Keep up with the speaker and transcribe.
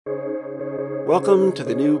Welcome to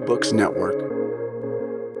the New Books Network.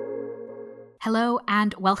 Hello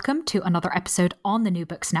and welcome to another episode on the New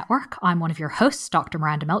Books Network. I'm one of your hosts, Dr.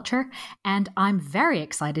 Miranda Melcher, and I'm very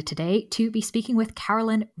excited today to be speaking with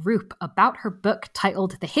Carolyn Roop about her book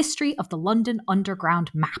titled The History of the London Underground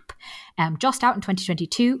Map, just out in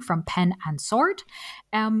 2022 from Pen and Sword.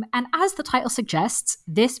 And as the title suggests,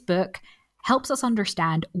 this book helps us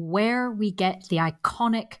understand where we get the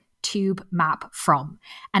iconic tube map from.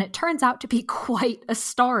 And it turns out to be quite a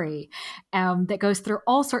story that goes through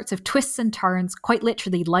all sorts of twists and turns, quite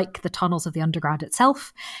literally like the tunnels of the underground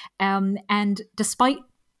itself. And despite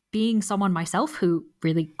being someone myself who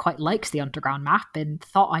really quite likes the underground map and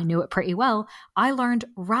thought I knew it pretty well, I learned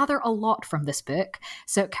rather a lot from this book.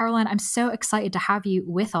 So Caroline, I'm so excited to have you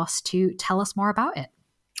with us to tell us more about it.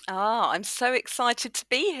 I'm so excited to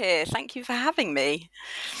be here. Thank you for having me.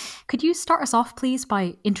 Could you start us off, please,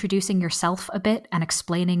 by introducing yourself a bit and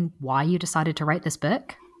explaining why you decided to write this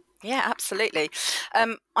book? Yeah, absolutely.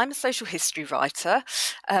 I'm a social history writer.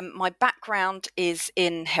 My background is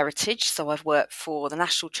in heritage, so I've worked for the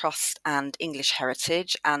National Trust and English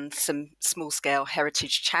Heritage and some small-scale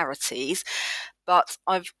heritage charities. But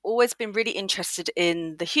I've always been really interested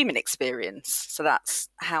in the human experience. So that's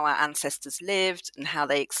how our ancestors lived and how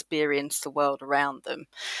they experienced the world around them.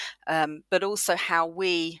 But also how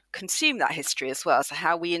we consume that history as well. So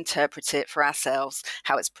how we interpret it for ourselves,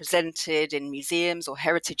 how it's presented in museums or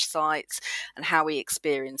heritage sites, and how we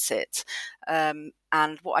experience it.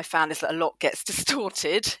 And what I found is that a lot gets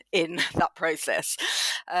distorted in that process.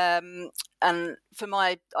 And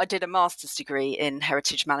I did a master's degree in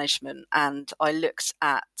heritage management, and I looked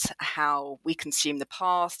at how we consume the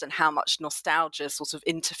past and how much nostalgia sort of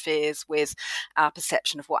interferes with our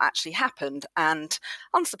perception of what actually happened. And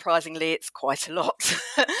unsurprisingly, it's quite a lot.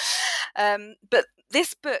 But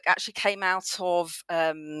this book actually came out of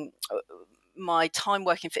my time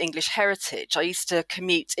working for English Heritage. I used to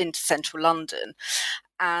commute into central London,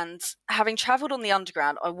 and having travelled on the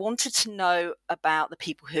Underground, I wanted to know about the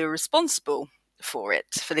people who are responsible for it,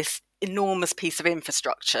 for this enormous piece of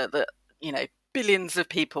infrastructure that, billions of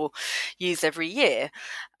people use every year.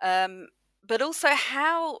 But also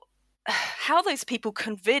how those people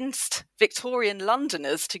convinced Victorian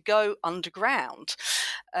Londoners to go underground.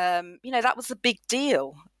 That was a big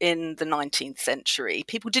deal in the 19th century.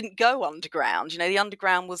 People didn't go underground. The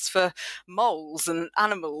underground was for moles and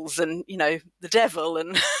animals and, the devil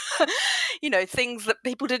and, things that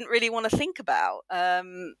people didn't really want to think about.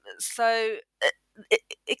 So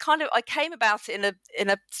I came about it in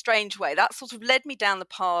a strange way. That sort of led me down the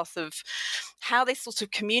path of how they sort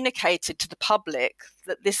of communicated to the public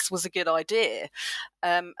that this was a good idea.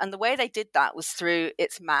 And the way they did that was through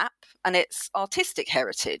its map and its artistic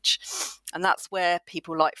heritage. And that's where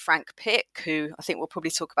people like Frank Pick, who I think we'll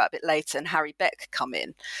probably talk about a bit later, and Harry Beck come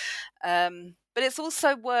in. But it's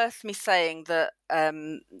also worth me saying that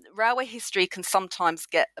railway history can sometimes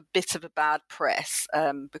get a bit of a bad press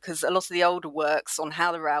because a lot of the older works on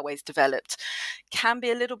how the railways developed can be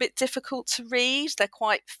a little bit difficult to read. They're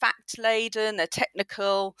quite fact-laden, they're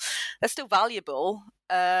technical, they're still valuable,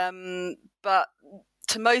 but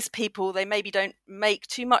to most people, they maybe don't make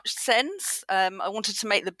too much sense. I wanted to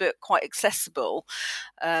make the book quite accessible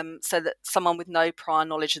so that someone with no prior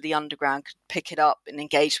knowledge of the Underground could pick it up and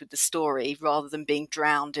engage with the story rather than being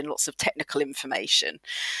drowned in lots of technical information.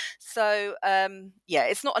 So,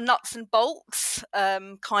 it's not a nuts and bolts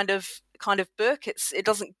kind of book. It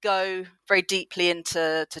doesn't go very deeply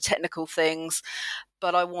into technical things,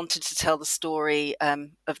 but I wanted to tell the story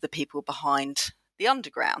of the people behind the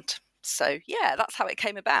Underground. So, that's how it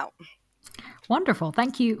came about. Wonderful.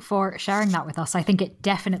 Thank you for sharing that with us. I think it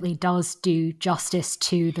definitely does do justice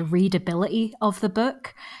to the readability of the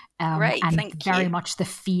book. Great, and thank very you. much the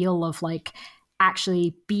feel of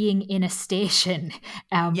actually being in a station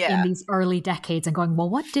in these early decades and going, well,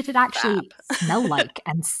 what did it actually smell like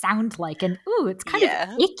and sound like? And it's kind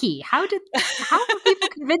of icky. How were people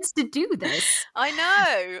convinced to do this? I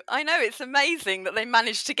know. It's amazing that they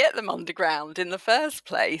managed to get them underground in the first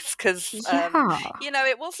place because,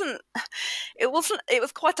 it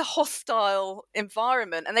was quite a hostile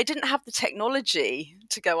environment and they didn't have the technology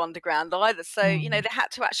to go underground either. So, they had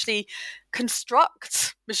to actually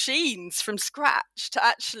construct machines from scratch to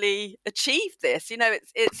actually achieve this.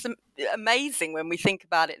 It's amazing when we think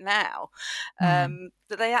about it now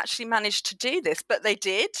that they actually managed to do this, but they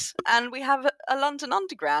did, and we have a London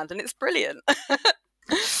Underground, and it's brilliant.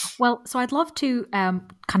 Well, so I'd love to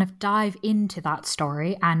kind of dive into that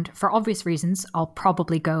story. And for obvious reasons, I'll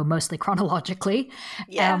probably go mostly chronologically.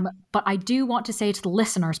 Yeah. But I do want to say to the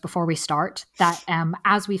listeners before we start that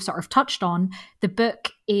as we've sort of touched on, the book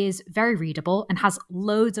is very readable and has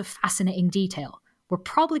loads of fascinating detail. We're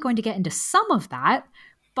probably going to get into some of that,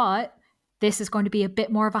 but this is going to be a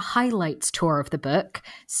bit more of a highlights tour of the book.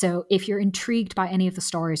 So if you're intrigued by any of the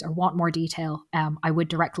stories or want more detail, I would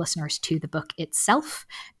direct listeners to the book itself.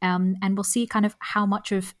 And we'll see kind of how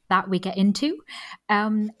much of that we get into.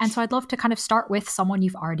 And so I'd love to kind of start with someone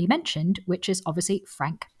you've already mentioned, which is obviously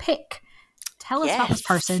Frank Pick. Tell us about this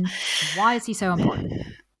person. Why is he so important?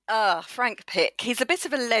 Frank Pick. He's a bit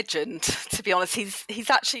of a legend, to be honest. He's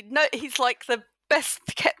actually he's like the best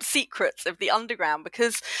kept secrets of the underground,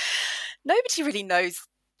 because nobody really knows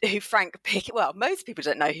who Frank Pick. Well, most people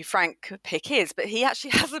don't know who Frank Pick is, but he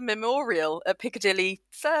actually has a memorial at Piccadilly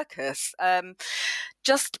Circus,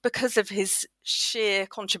 just because of his sheer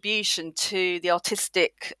contribution to the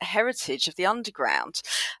artistic heritage of the underground.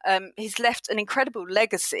 He's left an incredible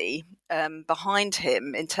legacy behind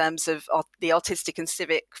him in terms of the artistic and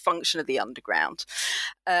civic function of the underground.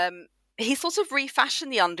 He sort of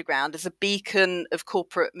refashioned the underground as a beacon of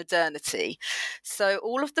corporate modernity. So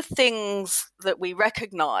all of the things that we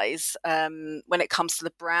recognise when it comes to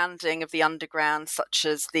the branding of the underground, such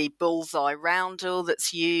as the bullseye roundel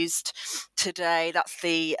that's used today, that's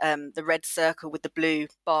the red circle with the blue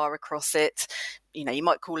bar across it. You know, you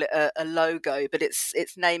might call it a logo, but its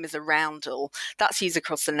name is a roundel. That's used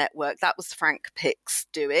across the network. That was Frank Pick's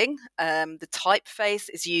doing. The typeface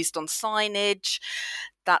is used on signage.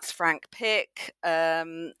 That's Frank Pick.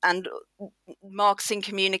 And marketing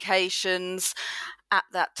communications at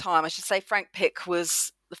that time, I should say Frank Pick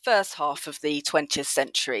was the first half of the 20th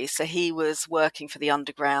century. So he was working for the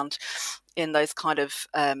underground in those kind of,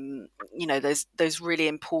 those really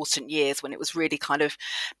important years when it was really kind of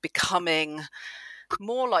becoming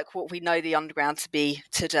more like what we know the underground to be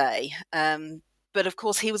today. But of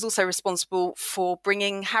course, he was also responsible for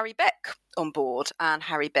bringing Harry Beck on board and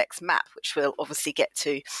Harry Beck's map, which we'll obviously get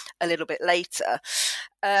to a little bit later.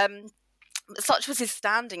 Such was his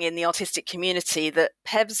standing in the artistic community that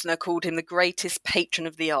Pevsner called him the greatest patron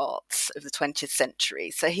of the arts of the 20th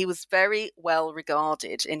century. So he was very well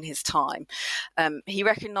regarded in his time. He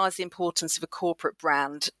recognised the importance of a corporate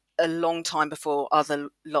brand a long time before other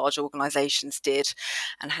large organisations did,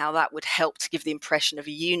 and how that would help to give the impression of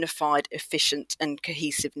a unified, efficient and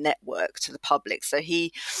cohesive network to the public. So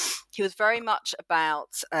he was very much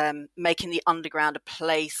about making the underground a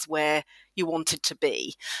place where you wanted to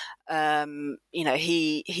be.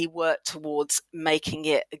 He worked towards making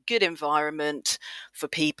it a good environment for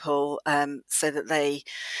people so that they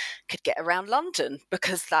could get around London,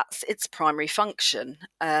 because that's its primary function.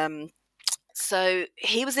 So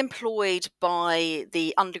he was employed by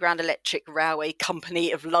the Underground Electric Railway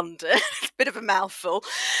Company of London. It's a bit of a mouthful.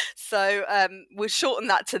 So we'll shorten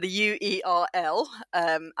that to the UERL,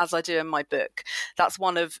 as I do in my book. That's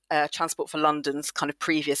one of Transport for London's kind of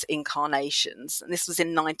previous incarnations. And this was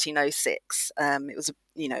in 1906. It was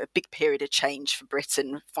a big period of change for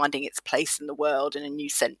Britain, finding its place in the world in a new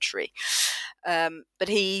century. But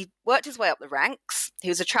he worked his way up the ranks. He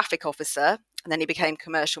was a traffic officer, and then he became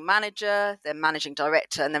commercial manager, then managing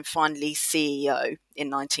director, and then finally CEO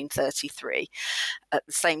in 1933, at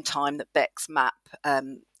the same time that Beck's map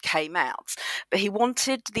came out. But he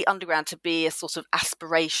wanted the underground to be a sort of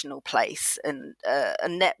aspirational place and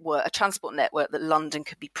a transport network that London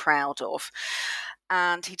could be proud of.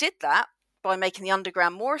 And he did that by making the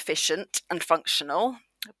underground more efficient and functional,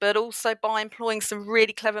 but also by employing some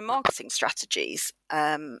really clever marketing strategies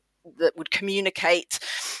that would communicate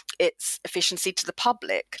its efficiency to the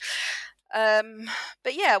public.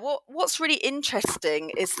 But yeah, what's really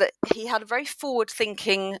interesting is that he had a very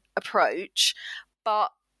forward-thinking approach,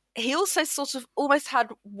 but he also sort of almost had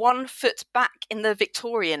one foot back in the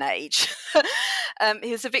Victorian age.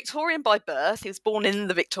 He was a Victorian by birth. He was born in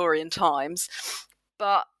the Victorian times,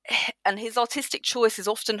 and his artistic choices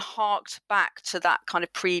often harked back to that kind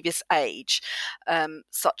of previous age,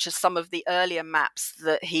 such as some of the earlier maps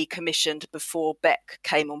that he commissioned before Beck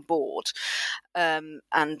came on board. And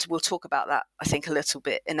we'll talk about that, I think, a little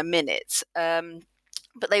bit in a minute.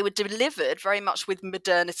 But they were delivered very much with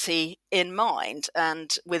modernity in mind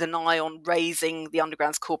and with an eye on raising the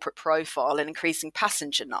Underground's corporate profile and increasing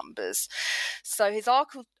passenger numbers. So his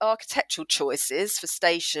architectural choices for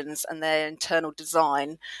stations and their internal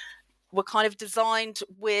design were kind of designed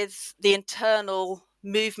with the internal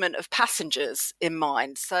movement of passengers in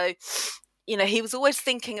mind. So, he was always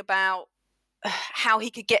thinking about how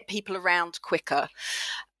he could get people around quicker.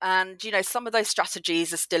 And, some of those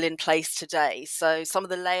strategies are still in place today. So some of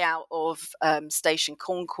the layout of station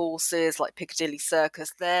concourses like Piccadilly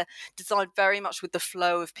Circus, they're designed very much with the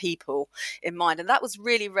flow of people in mind. And that was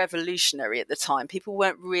really revolutionary at the time. People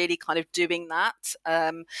weren't really kind of doing that.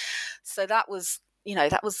 So that was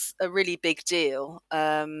a really big deal.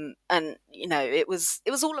 And, it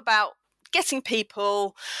was all about getting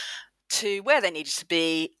people to where they needed to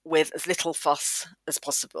be with as little fuss as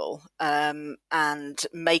possible, and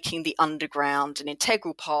making the underground an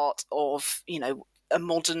integral part of, a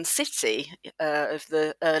modern city of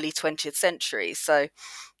the early 20th century. So,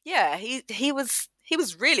 yeah, he was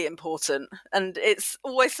really important, and it's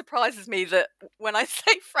always surprises me that when I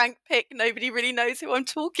say Frank Pick, nobody really knows who I'm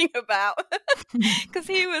talking about, because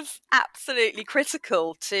he was absolutely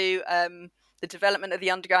critical to the development of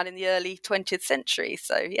the underground in the early 20th century.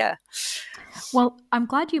 So, yeah. Well, I'm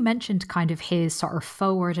glad you mentioned kind of his sort of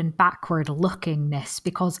forward and backward lookingness,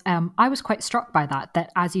 because I was quite struck by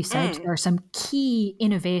that, as you said, there are some key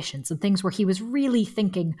innovations and things where he was really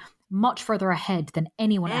thinking much further ahead than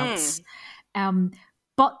anyone else.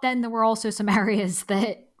 But then there were also some areas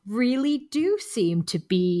that really do seem to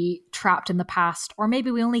be trapped in the past, or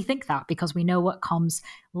maybe we only think that because we know what comes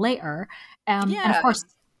later. And of course,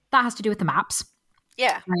 that has to do with the maps.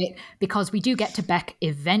 Yeah. Right. Because we do get to Beck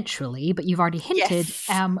eventually, but you've already hinted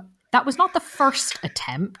that was not the first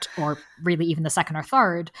attempt, or really even the second or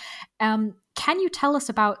third. Can you tell us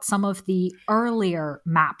about some of the earlier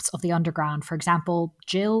maps of the underground? For example,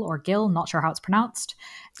 Gill or Gill, not sure how it's pronounced.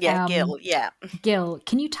 Yeah, Gill, yeah. Gill.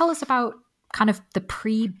 Can you tell us about kind of the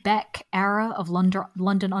pre-Beck era of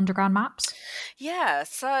London Underground maps? Yeah,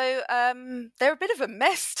 so they're a bit of a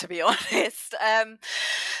mess, to be honest.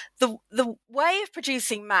 The way of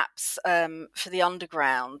producing maps for the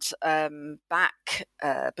underground back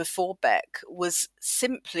before Beck was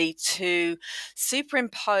simply to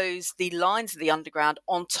superimpose the lines of the underground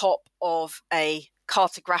on top of a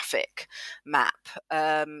cartographic map.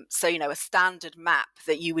 So, a standard map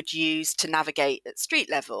that you would use to navigate at street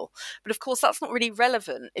level. But of course, that's not really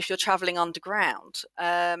relevant if you're traveling underground.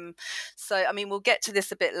 So, we'll get to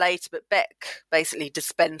this a bit later, but Beck basically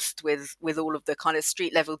dispensed with all of the kind of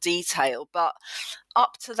street level detail. But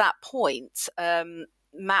up to that point,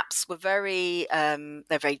 maps were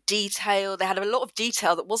they're very detailed. They had a lot of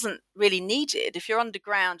detail that wasn't really needed. If you're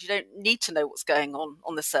underground, you don't need to know what's going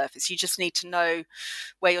on the surface. You just need to know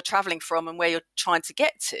where you're traveling from and where you're trying to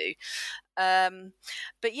get to.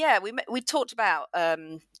 But yeah, we talked about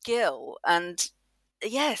Gill, and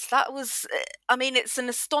yes, that was, it's an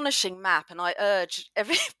astonishing map, and I urge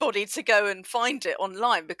everybody to go and find it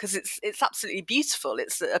online because it's absolutely beautiful.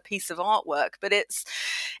 It's a piece of artwork, but it's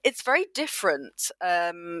very different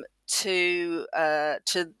to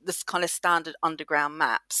this kind of standard underground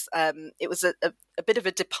maps. It was a bit of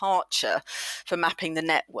a departure for mapping the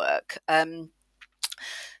network.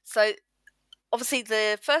 So obviously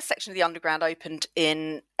the first section of the underground opened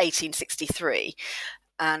in 1863.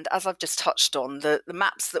 And as I've just touched on, the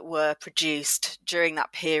maps that were produced during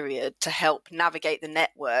that period to help navigate the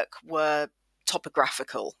network were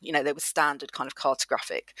topographical. They were standard kind of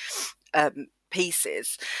cartographic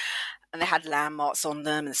pieces. And they had landmarks on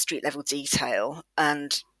them and street level detail,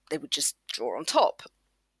 and they would just draw on top.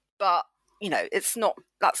 But, that's not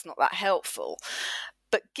that helpful.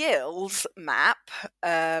 But Gill's map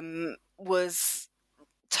was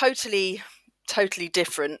totally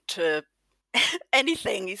different to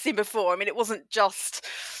anything you've seen before. It wasn't just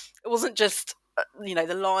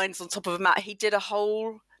the lines on top of a map. He did a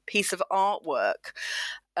whole piece of artwork.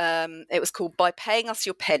 It was called By Paying Us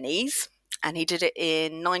Your Pennies, and he did it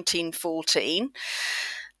in 1914.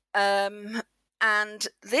 And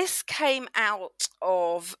this came out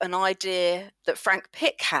of an idea that Frank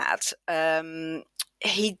Pick had.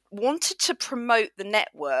 He wanted to promote the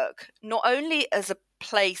network not only as a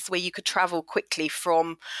place where you could travel quickly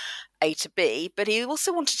from A to B, but he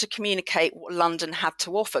also wanted to communicate what London had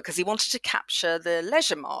to offer because he wanted to capture the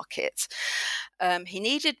leisure market. He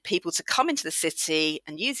needed people to come into the city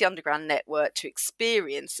and use the underground network to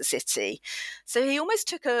experience the city. So he almost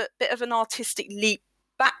took a bit of an artistic leap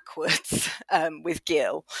backwards with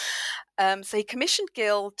Gill. So he commissioned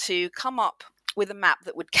Gill to come up with a map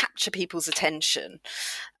that would capture people's attention.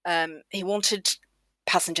 He wanted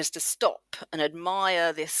passengers to stop and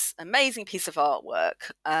admire this amazing piece of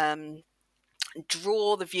artwork,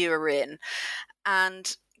 draw the viewer in.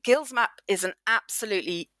 And Gill's map is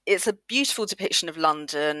it's a beautiful depiction of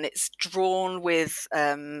London. It's drawn with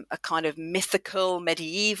a kind of mythical,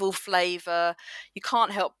 medieval flavour. You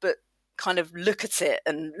can't help but kind of look at it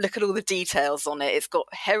and look at all the details on it. It's got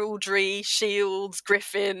heraldry, shields,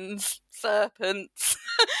 griffins, serpents,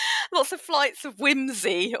 lots of flights of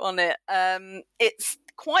whimsy on it. It's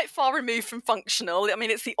quite far removed from functional. I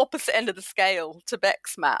mean, it's the opposite end of the scale to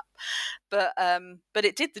Beck's map, but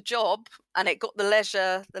it did the job, and it got the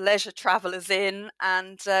leisure travellers in.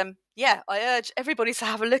 And I urge everybody to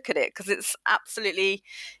have a look at it, because it's absolutely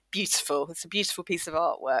beautiful. It's a beautiful piece of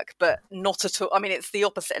artwork, but not at all. I mean, it's the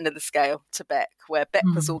opposite end of the scale to Beck, where Beck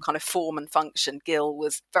was all kind of form and function. Gill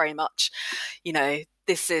was very much,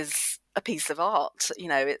 this is a piece of art.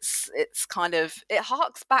 It's kind of, it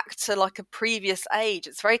harks back to like a previous age.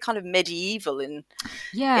 It's very kind of medieval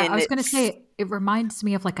I was going to say, it reminds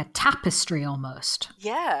me of like a tapestry almost.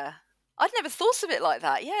 Yeah. I'd never thought of it like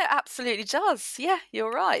that. Yeah, it absolutely does. Yeah,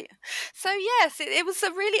 you're right. So yes, it was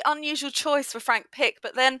a really unusual choice for Frank Pick,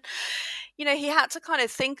 but then, he had to kind of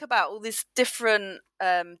think about all these different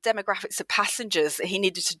demographics of passengers that he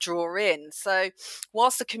needed to draw in. So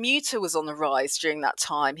whilst the commuter was on the rise during that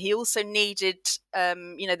time, he also needed,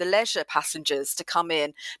 the leisure passengers to come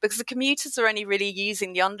in, because the commuters are only really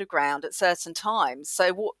using the underground at certain times.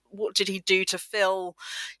 So what did he do to fill,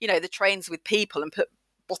 the trains with people and put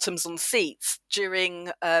bottoms on seats during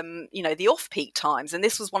the off-peak times? And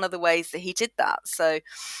this was one of the ways that he did that. So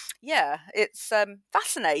it's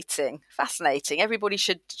fascinating. Everybody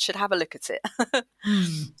should have a look at it.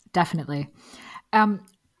 Definitely.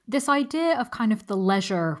 This idea of kind of the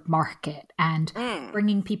leisure market and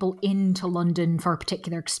bringing people into London for a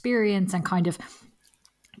particular experience, and kind of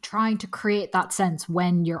trying to create that sense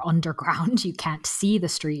when you're underground, you can't see the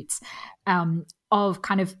streets, of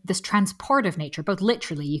kind of this transportive nature, both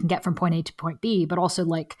literally, you can get from point A to point B, but also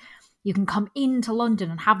like you can come into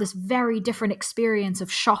London and have this very different experience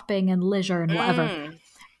of shopping and leisure and whatever.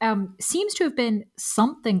 Seems to have been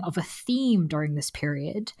something of a theme during this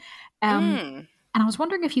period. And I was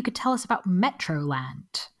wondering if you could tell us about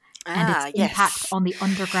Metroland and its impact on the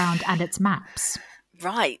underground and its maps.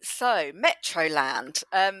 Right, so Metroland.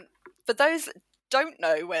 For those that don't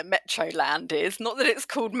know where Metroland is, not that it's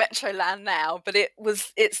called Metroland now, but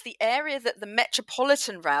it's the area that the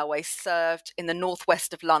Metropolitan Railway served in the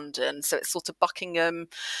northwest of London. So it's sort of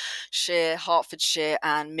Buckinghamshire, Hertfordshire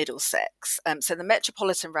and Middlesex. So the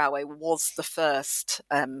Metropolitan Railway was the first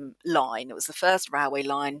line. It was the first railway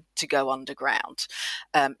line to go underground.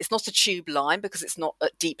 It's not a tube line because it's not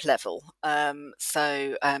at deep level.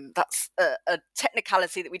 So that's a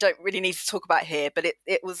technicality that we don't really need to talk about here, but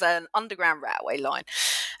it was an underground railway line,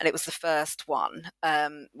 and it was the first one,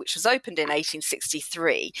 which was opened in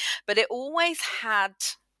 1863, but it always had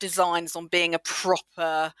designs on being a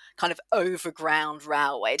proper kind of overground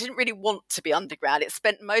railway. It didn't really want to be underground. It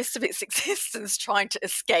spent most of its existence trying to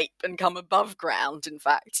escape and come above ground, in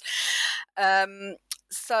fact.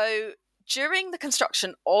 So during the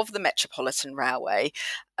construction of the Metropolitan Railway,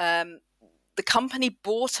 the company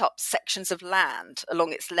bought up sections of land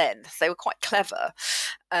along its length. They were quite clever.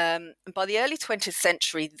 And by the early 20th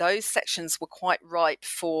century, those sections were quite ripe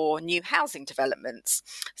for new housing developments.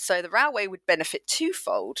 So the railway would benefit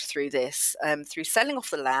twofold through this, through selling off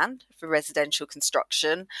the land for residential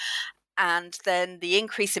construction, and then the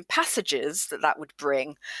increase in passengers that would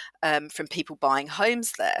bring from people buying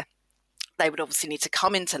homes there. They would obviously need to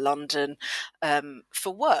come into London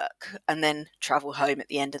for work and then travel home at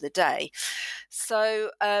the end of the day. So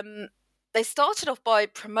they started off by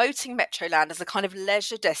promoting Metroland as a kind of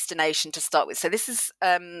leisure destination to start with. So this is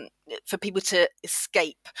for people to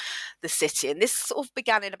escape the city. And this sort of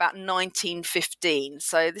began in about 1915.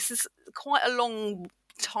 So this is quite a long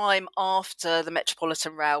time after the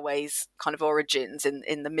Metropolitan Railway's kind of origins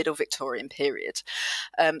in the middle Victorian period.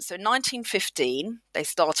 So in 1915, they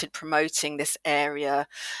started promoting this area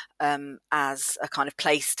as a kind of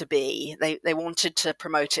place to be. They wanted to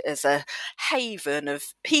promote it as a haven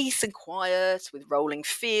of peace and quiet, with rolling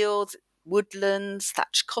fields, woodlands,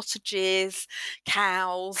 thatched cottages,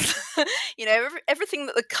 cows, everything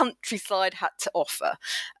that the countryside had to offer.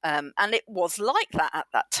 And it was like that at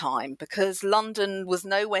that time, because London was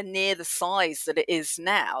nowhere near the size that it is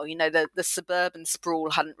now. The suburban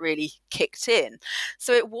sprawl hadn't really kicked in.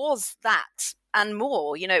 So it was that and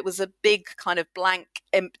more. It was a big kind of blank,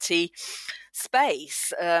 empty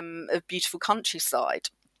space of beautiful countryside.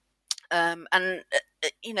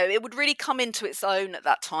 It would really come into its own at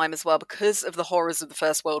that time as well, because of the horrors of the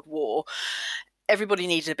First World War. Everybody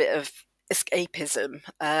needed a bit of escapism.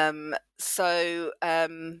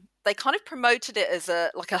 they kind of promoted it as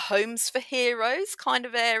a homes for heroes kind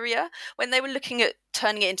of area. When they were looking at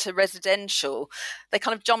turning it into residential, they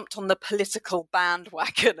kind of jumped on the political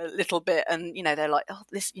bandwagon a little bit, and they're like, oh,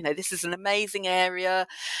 this is an amazing area.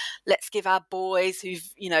 Let's give our boys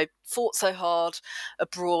who've fought so hard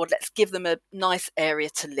abroad, let's give them a nice area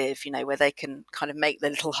to live, where they can kind of make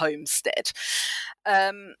their little homestead.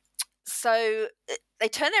 So they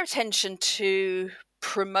turned their attention to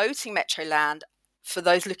promoting Metroland for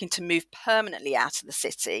those looking to move permanently out of the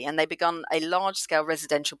city, and they begun a large-scale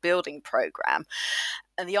residential building program.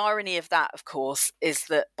 And the irony of that, of course, is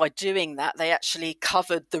that by doing that, they actually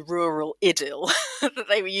covered the rural idyll that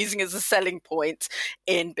they were using as a selling point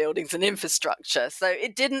in buildings and infrastructure. So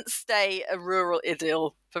it didn't stay a rural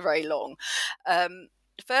idyll for very long. The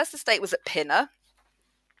first estate was at Pinner,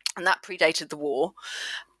 and that predated the war.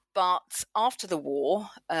 But after the war,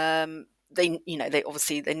 they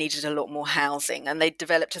obviously needed a lot more housing, and they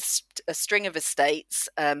developed a string of estates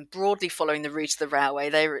broadly following the route of the railway.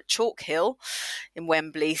 They were at Chalk Hill in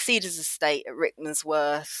Wembley, Cedars Estate at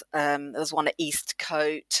Rickmansworth, there was one at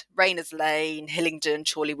Eastcote, Rayners Lane, Hillingdon,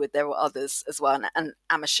 Chorleywood. There were others as well, and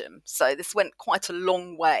Amersham. So this went quite a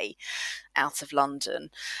long way out of London.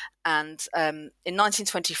 And in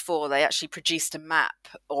 1924, they actually produced a map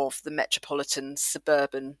of the metropolitan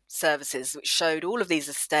suburban services, which showed all of these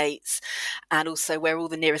estates and also where all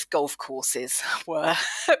the nearest golf courses were,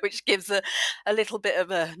 which gives a little bit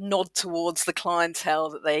of a nod towards the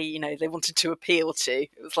clientele that they wanted to appeal to.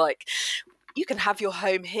 It was like, you can have your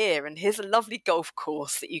home here, and here's a lovely golf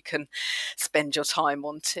course that you can spend your time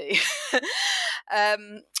on too.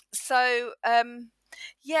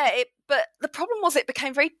 But the problem was it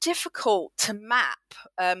became very difficult to map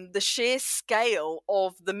the sheer scale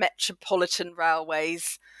of the Metropolitan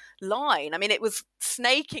Railway's line. I mean, it was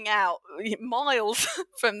snaking out miles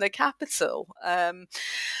from the capital.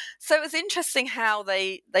 So it was interesting how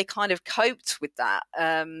they kind of coped with that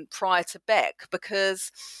prior to Beck,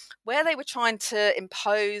 because where they were trying to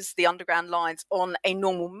impose the underground lines on a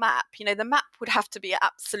normal map, the map would have to be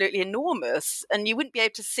absolutely enormous, and you wouldn't be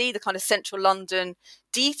able to see the kind of central London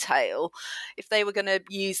detail if they were going to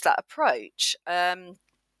use that approach.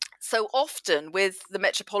 So often with the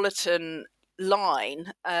Metropolitan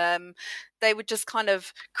line, they would just kind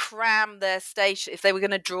of cram their station. If they were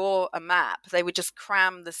going to draw a map, they would just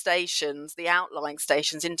cram the stations, the outlying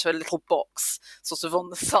stations, into a little box sort of on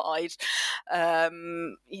the side,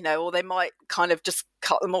 or they might kind of just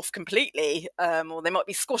cut them off completely, or they might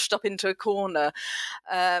be squashed up into a corner.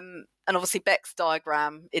 And obviously Beck's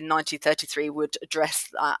diagram in 1933 would address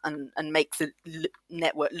that and make the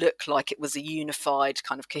network look like it was a unified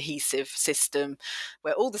kind of cohesive system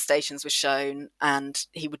where all the stations were shown, and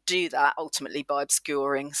he would do that ultimately by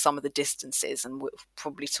obscuring some of the distances, and we'll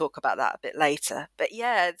probably talk about that a bit later. But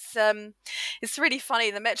yeah, it's really funny.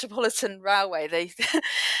 The Metropolitan Railway,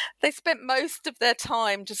 they spent most of their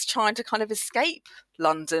time just trying to kind of escape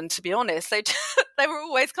London, to be honest. They were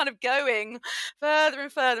always kind of going further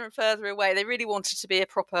and further and further away. They really wanted to be a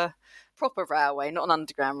proper railway, not an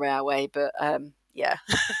underground railway, but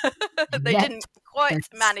they didn't quite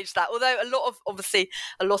manage that, although a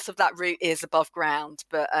lot of that route is above ground,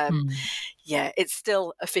 but it's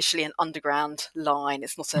still officially an underground line.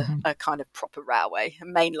 It's not a kind of proper railway, a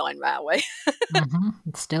mainline railway.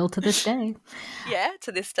 Still to this day. Yeah,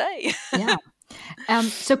 to this day. Yeah.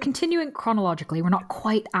 So continuing chronologically, we're not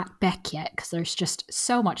quite at Beck yet because there's just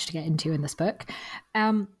so much to get into in this book.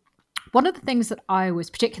 One of the things that I was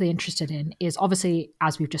particularly interested in is, obviously,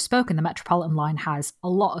 as we've just spoken, the Metropolitan line has a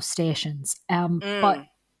lot of stations, but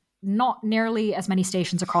not nearly as many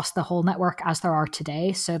stations across the whole network as there are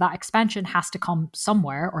today. So that expansion has to come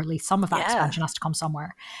somewhere, or at least some of that expansion has to come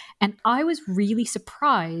somewhere. And I was really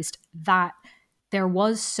surprised that there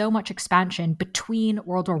was so much expansion between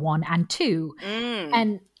World War I and II.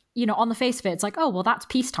 And, on the face of it, it's like, oh, well, that's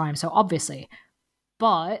peacetime, so obviously.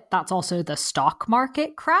 But that's also the stock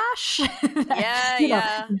market crash.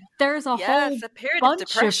 There's a whole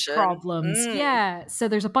bunch of problems. So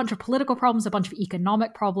there's a bunch of political problems, a bunch of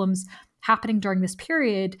economic problems happening during this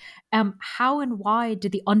period. How and why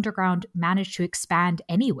did the underground manage to expand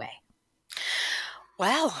anyway?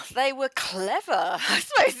 Well, they were clever, I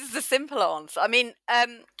suppose is the simple answer. I mean,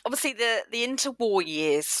 obviously the interwar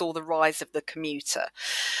years saw the rise of the commuter.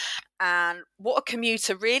 And what a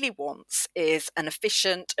commuter really wants is an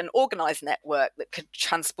efficient and organised network that could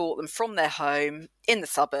transport them from their home in the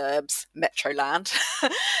suburbs, Metroland,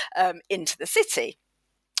 into the city.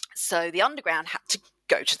 So the underground had to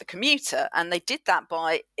go to the commuter, and they did that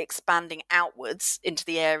by expanding outwards into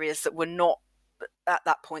the areas that were not at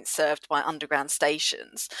that point served by underground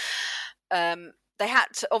stations. they had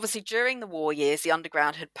to, obviously during the war years, the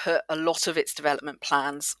Underground had put a lot of its development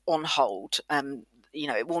plans on hold.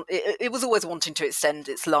 It was always wanting to extend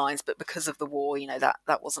its lines, but because of the war,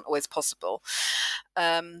 that wasn't always possible.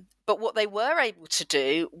 But what they were able to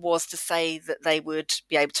do was to say that they would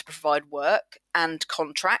be able to provide work and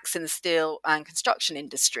contracts in the steel and construction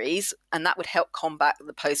industries, and that would help combat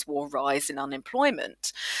the post-war rise in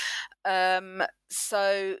unemployment.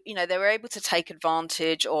 So, they were able to take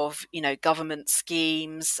advantage of, government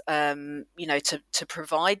schemes, to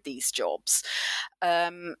provide these jobs.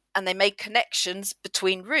 And they made connections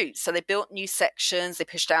between routes. So they built new sections, they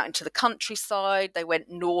pushed out into the countryside, they went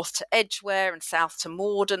north to Edgware and south to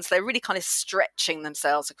Morden. So they're really kind of stretching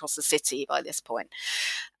themselves across the city by this point.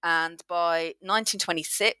 And by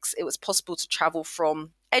 1926, it was possible to travel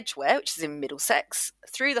from Edgware, which is in Middlesex,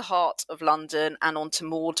 through the heart of London and onto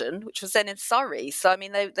Morden, which was then in Surrey. So, I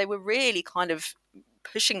mean, they were really kind of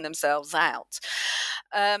pushing themselves out.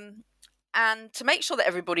 And to make sure that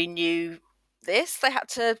everybody knew this, they had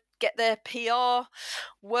to get their PR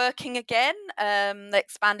working again. They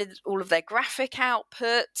expanded all of their graphic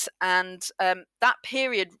output, and that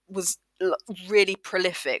period was really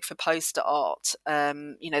prolific for poster art.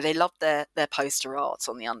 They loved their poster art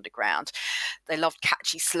on the Underground. They loved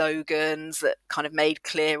catchy slogans that kind of made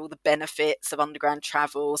clear all the benefits of Underground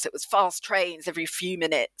travel. So it was fast trains every few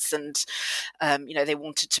minutes, and they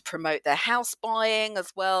wanted to promote their house buying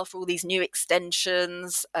as well for all these new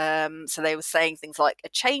extensions. So they were saying things like a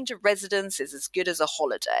change of residence is as good as a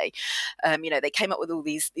holiday. They came up with all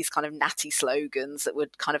these kind of natty slogans that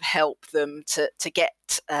would kind of help them to get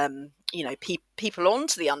people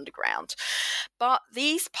onto the Underground. But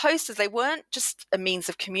these posters, they weren't just a means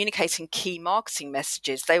of communicating key marketing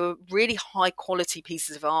messages. They were really high quality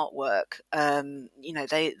pieces of artwork.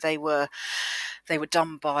 They were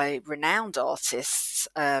done by renowned artists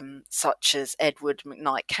such as Edward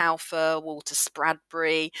McKnight Kauffer, Walter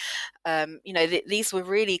Spradbury. These were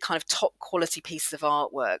really kind of top quality pieces of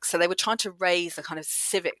artwork. So they were trying to raise the kind of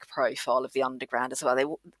civic profile of the Underground as well. They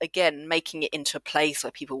were, again, making it into a place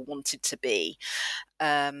where people wanted to be.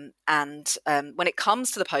 And when it comes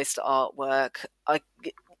to the poster artwork, I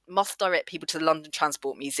must direct people to the London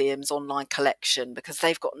Transport Museum's online collection, because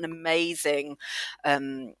they've got an amazing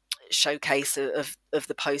showcase of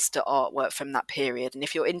the poster artwork from that period. And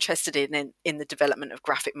if you're interested in the development of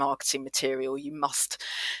graphic marketing material, you must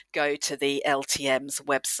go to the LTM's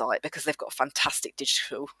website, because they've got a fantastic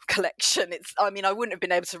digital collection. I wouldn't have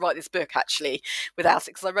been able to write this book actually without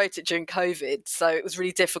it, because I wrote it during COVID. So it was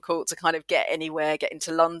really difficult to kind of get anywhere, get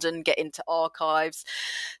into London, get into archives.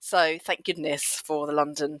 So thank goodness for the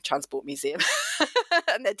London Transport Museum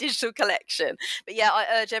and their digital collection. But yeah,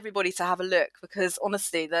 I urge everybody to have a look, because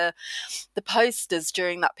honestly, the posters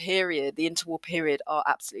during that period, the interwar period, are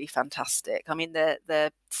absolutely fantastic. I mean,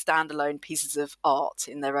 they're standalone pieces of art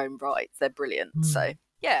in their own right. They're brilliant. So,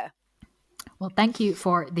 yeah. Well, thank you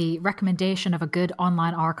for the recommendation of a good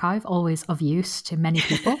online archive, always of use to many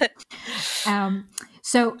people.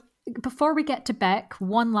 So before we get to Beck,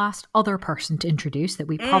 one last other person to introduce that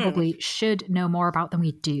we probably should know more about than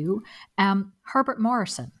we do, Herbert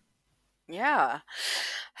Morrison. Yeah,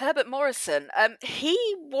 Herbert Morrison. He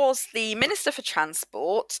was the Minister for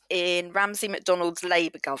Transport in Ramsay MacDonald's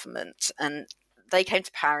Labour government, and they came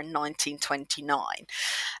to power in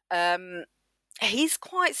 1929. He's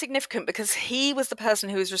quite significant because he was the person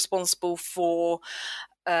who was responsible for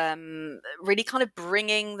really kind of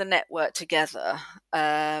bringing the network together.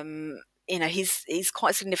 He's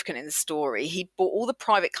quite significant in the story. He brought all the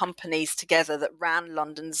private companies together that ran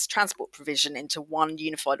London's transport provision into one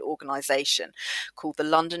unified organisation called the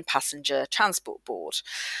London Passenger Transport Board.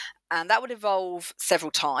 And that would evolve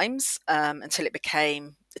several times until it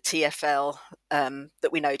became the TfL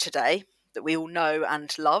that we know today, that we all know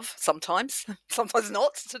and love sometimes, sometimes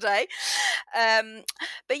not today.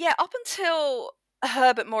 But yeah, up until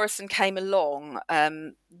Herbert Morrison came along,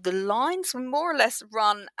 the lines were more or less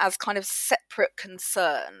run as kind of separate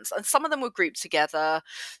concerns, and some of them were grouped together,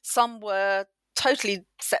 some were totally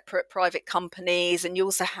separate private companies, and you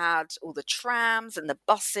also had all the trams and the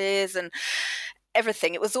buses and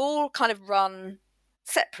everything. It was all kind of run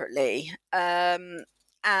separately, and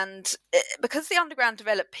because the Underground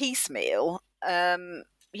developed piecemeal,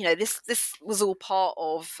 this was all part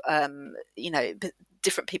of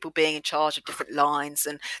different people being in charge of different lines,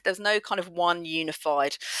 and there was no kind of one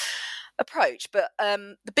unified approach. But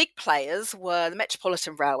the big players were the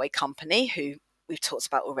Metropolitan Railway Company, who we've talked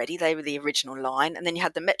about already. They were the original line. And then you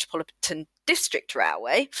had the Metropolitan District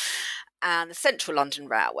Railway and the Central London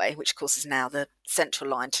Railway, which of course is now the Central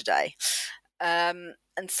Line today.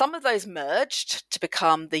 And some of those merged to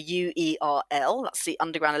become the UERL, that's the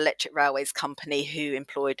Underground Electric Railways Company, who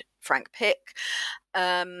employed Frank Pick.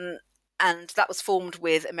 And that was formed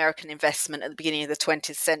with American investment at the beginning of the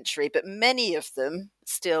 20th century, but many of them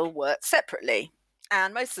still worked separately.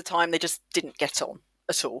 And most of the time, they just didn't get on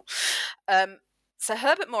at all. So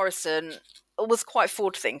Herbert Morrison was quite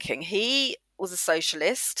forward-thinking. He was a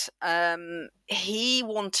socialist. He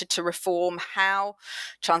wanted to reform how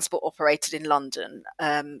transport operated in London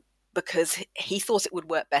because he thought it would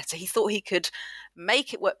work better. He thought he could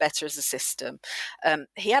make it work better as a system.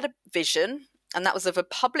 He had a vision, and that was of a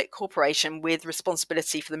public corporation with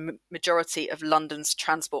responsibility for the majority of London's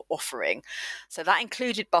transport offering. So that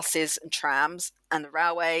included buses and trams and the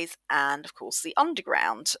railways and, of course, the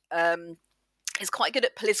underground. He's quite good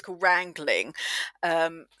at political wrangling.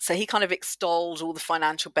 So he kind of extolled all the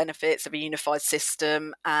financial benefits of a unified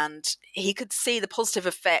system, and he could see the positive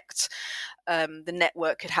effect the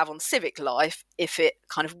network could have on civic life if it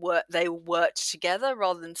kind of they worked together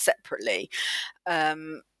rather than separately.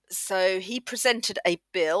 So he presented a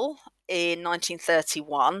bill in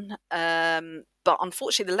 1931, but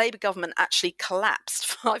unfortunately the Labour government actually collapsed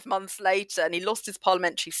 5 months later and he lost his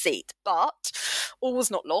parliamentary seat. But all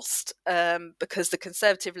was not lost because the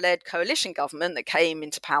Conservative-led coalition government that came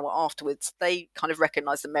into power afterwards, they kind of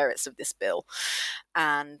recognised the merits of this bill,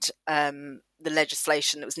 and the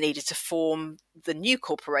legislation that was needed to form the new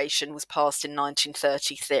corporation was passed in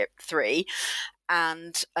 1933.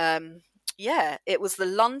 And it was the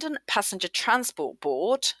London Passenger Transport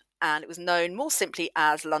Board, and it was known more simply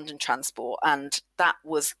as London Transport. And that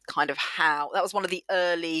was kind of that was one of the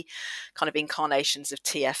early kind of incarnations of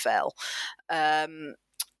TfL. It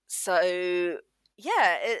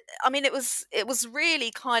was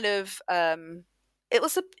really kind of, it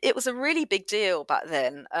was a really big deal back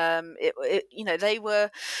then.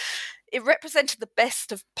 It represented the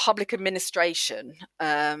best of public administration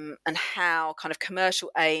and how kind of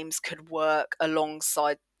commercial aims could work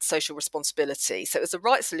alongside social responsibility. So it was the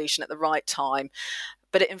right solution at the right time,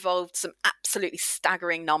 but it involved some absolutely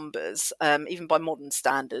staggering numbers, even by modern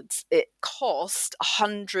standards. It cost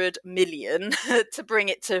 100 million to bring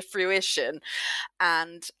it to fruition.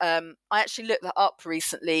 And I actually looked that up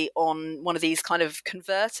recently on one of these kind of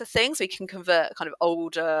converter things. We can convert kind of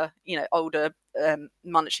older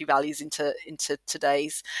monetary values into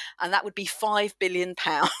today's, and that would be £5 billion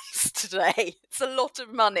today. It's a lot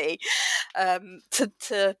of money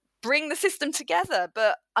to bring the system together,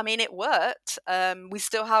 but I mean it worked. We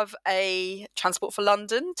still have a Transport for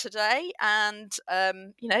London today, and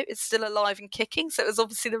it's still alive and kicking, so it was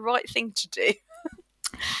obviously the right thing to do.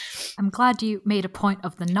 I'm glad you made a point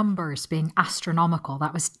of the numbers being astronomical.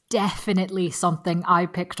 That was definitely something I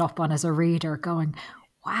picked up on as a reader, going,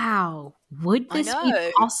 wow, would this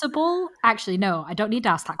be possible? Actually, no, I don't need to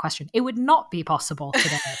ask that question. It would not be possible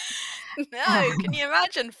today. No, can you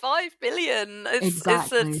imagine 5 billion? It's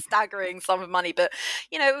a staggering sum of money, but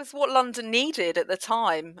it was what London needed at the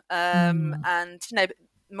time, and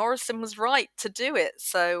Morrison was right to do it.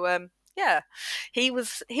 So he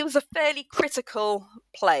was a fairly critical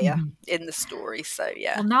player in the story. So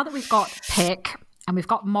yeah. Well, now that we've got Pick and we've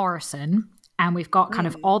got Morrison and we've got kind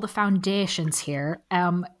of all the foundations here,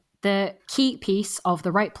 the key piece of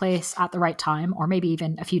the right place at the right time, or maybe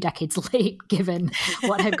even a few decades late, given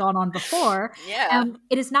what had gone on before.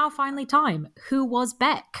 It is now finally time. Who was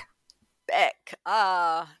Beck? Beck.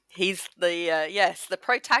 He's the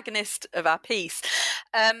protagonist of our piece.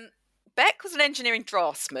 Beck was an engineering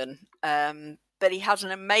draftsman, but he had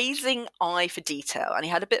an amazing eye for detail and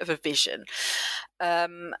he had a bit of a vision.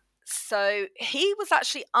 So he was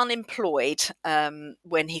actually unemployed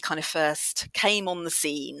when he kind of first came on the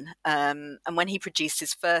scene, and when he produced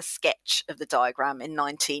his first sketch of the diagram in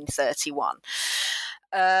 1931.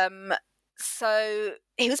 So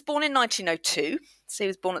he was born in 1902. So he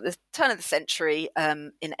was born at the turn of the century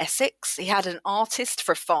in Essex. He had an artist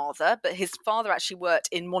for a father, but his father actually worked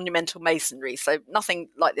in monumental masonry, so nothing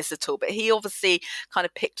like this at all. But he obviously kind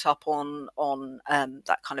of picked up on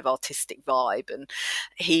that kind of artistic vibe, and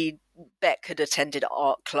Beck had attended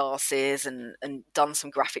art classes and done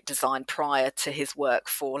some graphic design prior to his work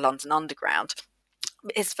for London Underground.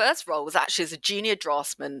 His first role was actually as a junior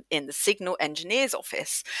draftsman in the Signal Engineers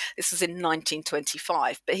Office. This was in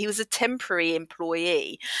 1925, but he was a temporary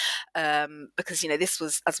employee because, this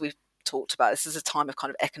was, as we've talked about, this is a time of kind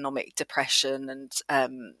of economic depression, and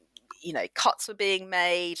cuts were being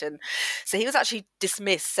made. And so he was actually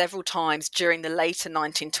dismissed several times during the later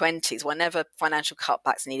 1920s whenever financial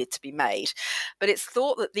cutbacks needed to be made. But it's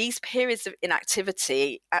thought that these periods of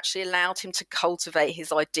inactivity actually allowed him to cultivate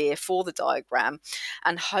his idea for the diagram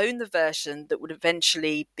and hone the version that would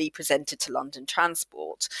eventually be presented to London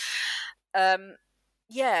Transport.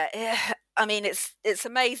 It's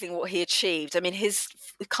amazing what he achieved. I mean, his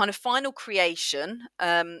kind of final creation,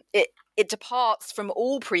 it departs from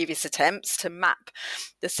all previous attempts to map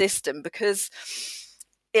the system because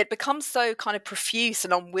it becomes so kind of profuse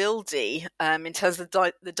and unwieldy in terms of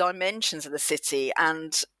the dimensions of the city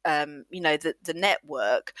and, the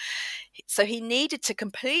network. So he needed to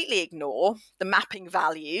completely ignore the mapping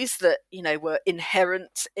values that, were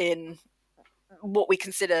inherent in what we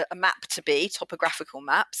consider a map to be, topographical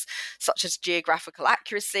maps, such as geographical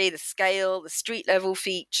accuracy, the scale, the street level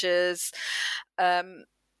features. Beck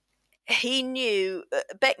knew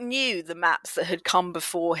the maps that had come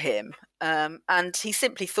before him, and he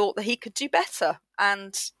simply thought that he could do better.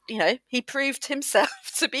 And, he proved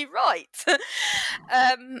himself to be right.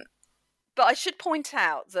 But I should point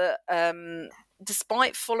out that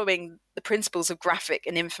despite following the principles of graphic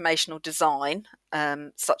and informational design,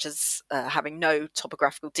 such as having no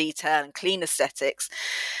topographical detail and clean aesthetics,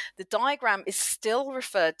 the diagram is still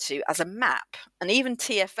referred to as a map, and even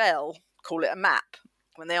TfL call it a map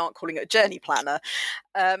when they aren't calling it a journey planner.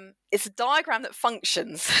 It's a diagram that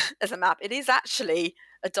functions as a map. It is actually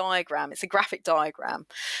a diagram. It's a graphic diagram,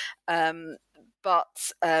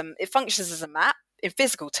 but it functions as a map in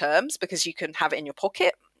physical terms because you can have it in your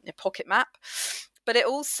pocket map, but it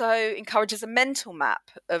also encourages a mental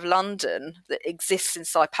map of London that exists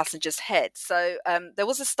inside passengers' heads. So there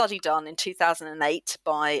was a study done in 2008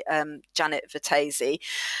 by Janet Vertesi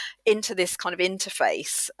into this kind of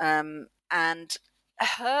interface, and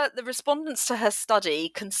the respondents to her study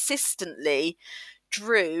consistently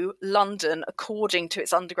drew London according to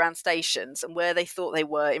its underground stations and where they thought they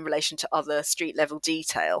were in relation to other street level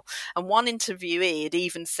detail. And one interviewee had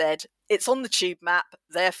even said, "It's on the tube map,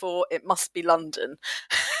 therefore it must be London,"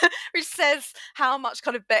 which says how much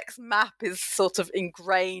kind of Beck's map is sort of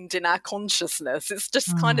ingrained in our consciousness. It's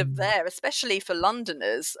just kind of there, especially for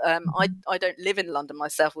Londoners. I don't live in London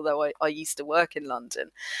myself, although I used to work in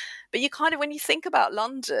London. But you kind of, when you think about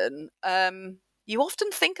London, you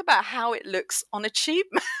often think about how it looks on a tube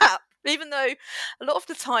map, even though a lot of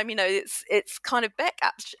the time, it's kind of Beck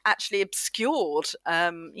actually obscured,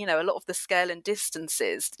 a lot of the scale and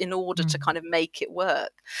distances in order to kind of make it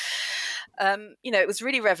work. It was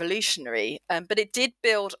really revolutionary, but it did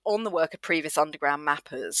build on the work of previous underground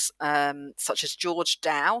mappers, such as George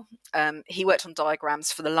Dow. He worked on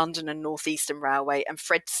diagrams for the London and North Eastern Railway, and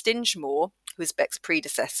Fred Stingemore, who was Beck's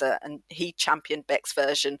predecessor, and he championed Beck's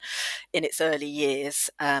version in its early years.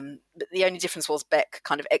 But the only difference was Beck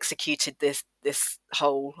kind of executed this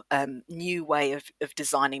whole new way of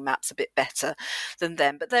designing maps a bit better than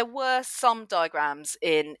them. But there were some diagrams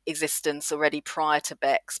in existence already prior to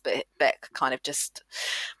Beck's, but Beck kind of just,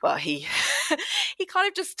 he kind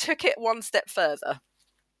of just took it one step further.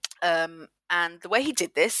 And the way he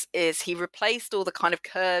did this is he replaced all the kind of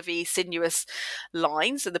curvy, sinuous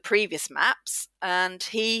lines of the previous maps, and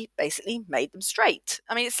he basically made them straight.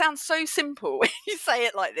 I mean, it sounds so simple when you say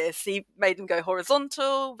it like this. He made them go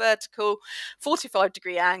horizontal, vertical,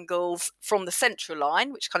 45-degree angles from the central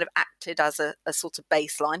line, which kind of acted as a sort of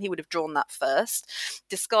baseline. He would have drawn that first,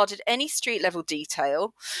 discarded any street level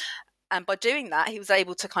detail. And by doing that, he was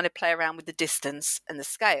able to kind of play around with the distance and the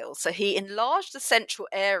scale. So he enlarged the central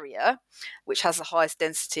area, which has the highest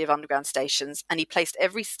density of underground stations, and he placed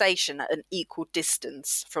every station at an equal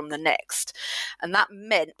distance from the next. And that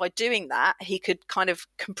meant by doing that, he could kind of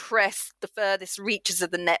compress the furthest reaches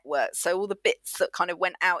of the network. So all the bits that kind of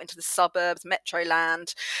went out into the suburbs,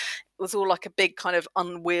 Metroland, it was all like a big kind of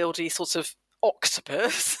unwieldy sort of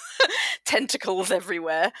octopus, tentacles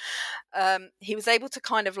everywhere. He was able to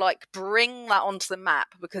kind of like bring that onto the map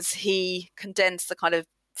because he condensed the kind of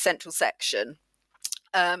central section.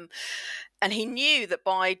 And he knew that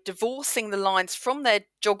by divorcing the lines from their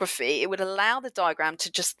geography, it would allow the diagram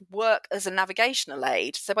to just work as a navigational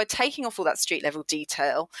aid. So by taking off all that street level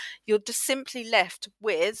detail, you're just simply left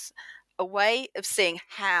with a way of seeing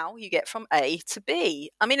how you get from A to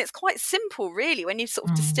B. I mean, it's quite simple, really, when you sort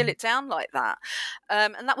of distill it down like that.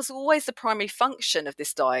 And that was always the primary function of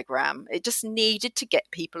this diagram. It just needed to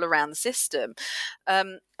get people around the system.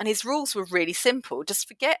 And his rules were really simple. Just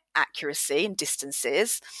forget accuracy and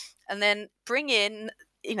distances, and then bring in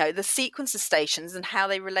the sequence of stations and how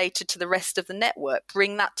they related to the rest of the network,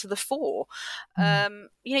 bring that to the fore.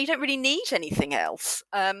 You don't really need anything else.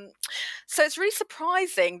 So it's really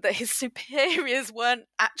surprising that his superiors weren't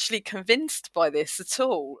actually convinced by this at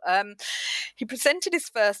all. He presented his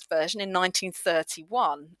first version in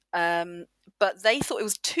 1931, but they thought it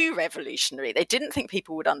was too revolutionary. They didn't think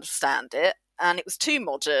people would understand it, and it was too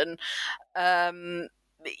modern.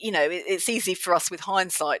 It's easy for us with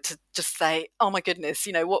hindsight to just say, oh my goodness,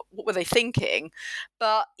 what were they thinking?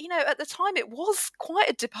 But, at the time it was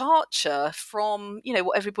quite a departure from,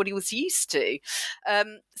 what everybody was used to.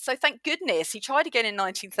 So thank goodness he tried again in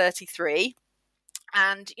 1933.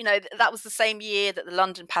 And, that was the same year that the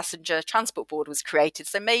London Passenger Transport Board was created.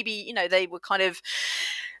 So maybe, they were kind of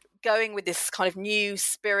going with this kind of new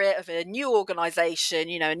spirit of a new organisation,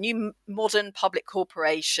 a new modern public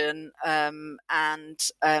corporation, maybe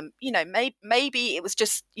it was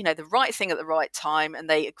just, the right thing at the right time, and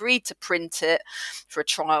they agreed to print it for a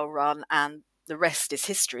trial run, and the rest is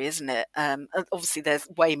history, isn't it? Obviously, there's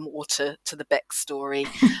way more to the Beck story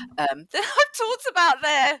than I've talked about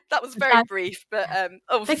there. That was very brief, but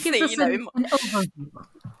obviously, an overview.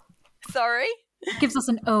 Sorry? It gives us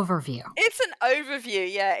an overview. It's an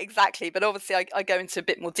overview, yeah, exactly. But obviously I go into a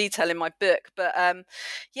bit more detail in my book. But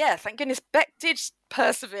thank goodness Beck did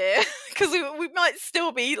persevere, because we might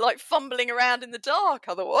still be like fumbling around in the dark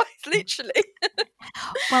otherwise, literally.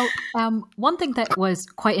 Well, one thing that was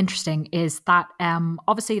quite interesting is that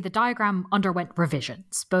obviously the diagram underwent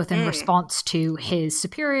revisions, both in response to his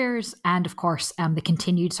superiors and, of course, the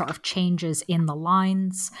continued sort of changes in the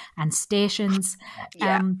lines and stations.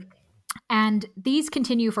 Yeah. And these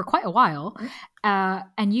continue for quite a while.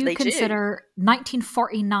 And you consider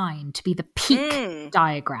 1949 to be the peak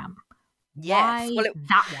diagram. Yes. Why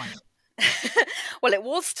that one? Well, it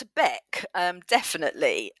was to Beck,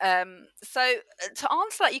 definitely. So to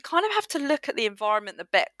answer that, you kind of have to look at the environment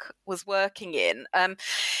that Beck was working in.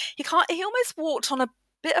 He almost walked on a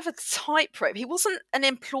bit of a tightrope. He wasn't an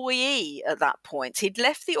employee at that point. He'd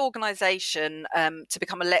left the organisation to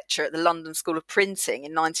become a lecturer at the London School of Printing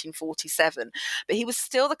in 1947, but he was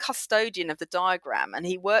still the custodian of the diagram, and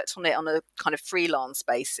he worked on it on a kind of freelance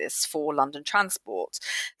basis for London Transport.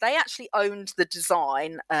 They actually owned the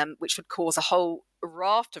design, which would cause a whole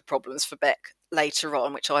raft of problems for Beck later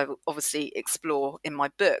on, which I obviously explore in my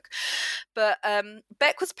book. But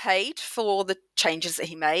Beck was paid for the changes that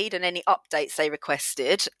he made and any updates they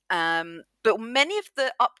requested. But many of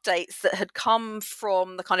the updates that had come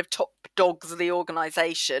from the kind of top dogs of the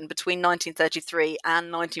organisation between 1933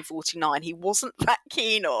 and 1949, he wasn't that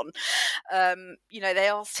keen on. They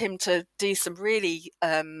asked him to do some really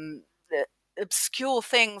obscure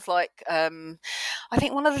things, like I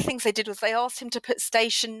think one of the things they did was they asked him to put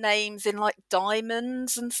station names in like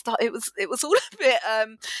diamonds and stuff. It was all a bit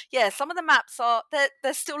some of the maps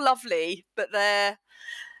they're still lovely, but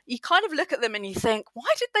you kind of look at them and you think,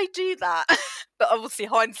 why did they do that? But obviously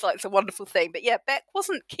hindsight's a wonderful thing. But yeah, Beck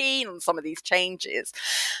wasn't keen on some of these changes.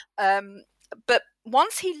 But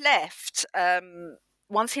once he left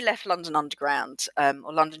London Underground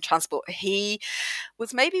or London Transport, he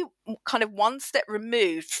was maybe kind of one step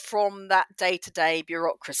removed from that day-to-day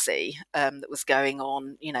bureaucracy that was going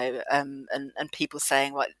on, and people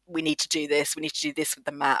saying, like, we need to do this with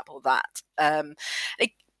the map or that.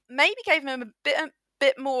 It maybe gave him a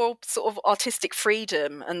bit more sort of artistic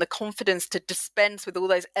freedom and the confidence to dispense with all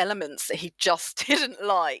those elements that he just didn't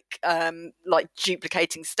like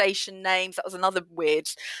duplicating station names. That was another weird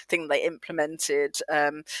thing they implemented.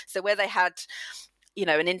 So where they had,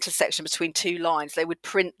 an intersection between two lines, they would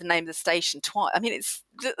print the name of the station twice. I mean, it's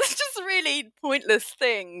just really pointless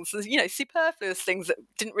things, superfluous things that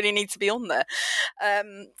didn't really need to be on there.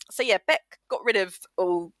 Beck got rid of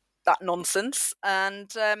all that nonsense, and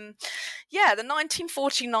the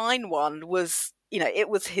 1949 one was, it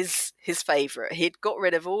was his favourite. He'd got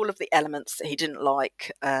rid of all of the elements that he didn't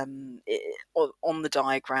like on the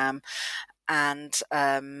diagram, and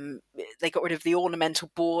they got rid of the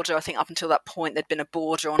ornamental border. I think up until that point there'd been a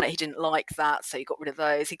border on it. He didn't like that, so he got rid of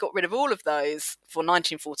those. He got rid of all of those for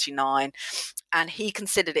 1949, and he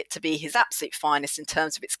considered it to be his absolute finest in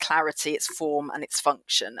terms of its clarity, its form and its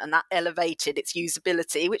function, and that elevated its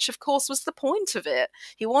usability, which of course was the point of it.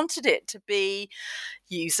 He wanted it to be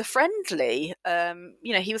user-friendly.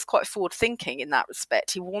 He was quite forward-thinking in that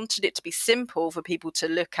respect. He wanted it to be simple for people to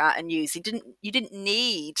look at and use. You didn't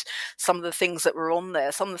need some of the things that were on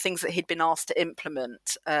there, some of the things that he'd been asked to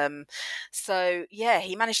implement.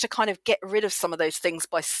 He managed to kind of get rid of some of those things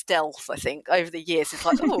by stealth, I think, over the years. It's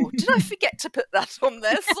like, oh, did I forget to put that on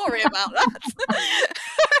there? Sorry about that.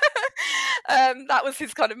 That was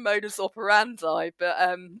his kind of modus operandi. But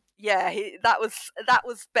that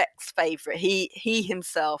was Beck's favourite. He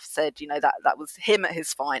himself said, that was him at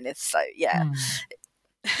his finest. So yeah.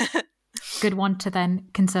 Good one to then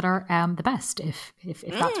consider the best, if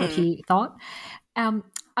that's what he thought.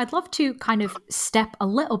 I'd love to kind of step a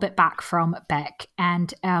little bit back from Beck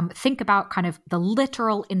and think about kind of the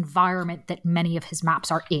literal environment that many of his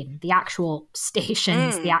maps are in, the actual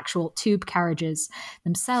stations, the actual tube carriages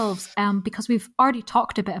themselves, because we've already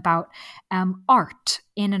talked a bit about art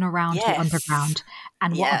in and around the underground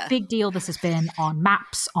and what a big deal this has been on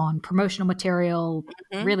maps, on promotional material,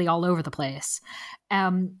 really all over the place.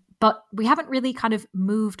 But we haven't really kind of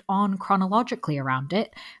moved on chronologically around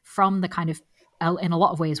it from the kind of, in a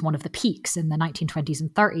lot of ways, one of the peaks in the 1920s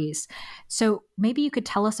and 30s. So maybe you could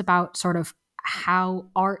tell us about sort of how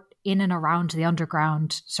art in and around the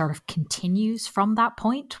underground sort of continues from that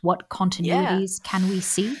point. What continuities can we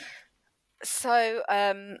see? So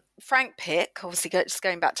Frank Pick, obviously just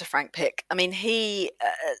going back to Frank Pick, I mean, he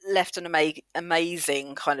left an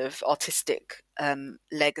amazing kind of artistic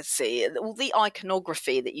legacy. All the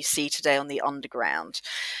iconography that you see today on the underground,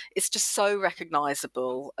 it's just so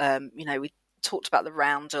recognisable. We talked about the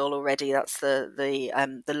roundel already. That's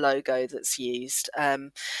the logo that's used.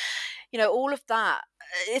 All of that,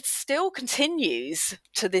 it still continues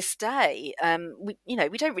to this day.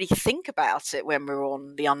 We don't really think about it when we're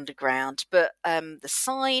on the underground, but the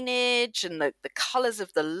signage and the colours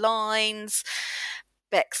of the lines,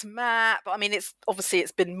 Beck's map, I mean,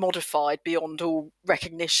 it's been modified beyond all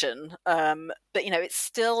recognition, but it's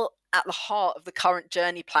still at the heart of the current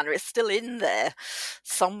journey planner. It's still in there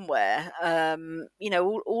somewhere.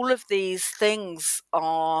 All of these things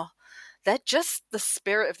they're just the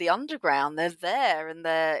spirit of the underground. They're there, and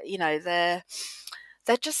they're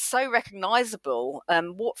just so recognisable.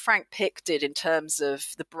 What Frank Pick did in terms of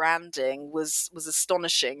the branding was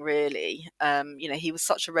astonishing, really. He was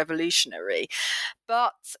such a revolutionary.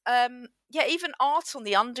 But even art on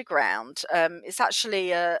the underground, it's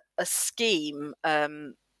actually a scheme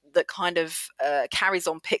that kind of carries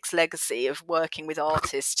on Pick's legacy of working with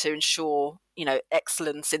artists to ensure,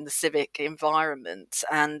 excellence in the civic environment.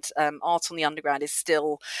 And Art on the Underground is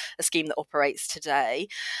still a scheme that operates today.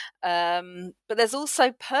 But there's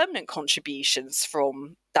also permanent contributions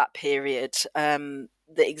from that period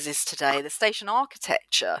that exist today. The station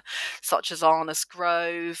architecture, such as Arnos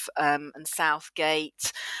Grove and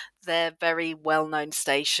Southgate, they're very well-known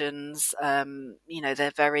stations.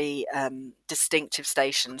 They're very distinctive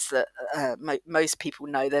stations that most people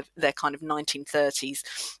know. They're kind of 1930s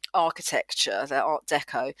architecture. They're Art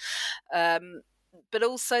Deco. But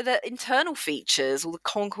also the internal features, all the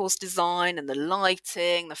concourse design and the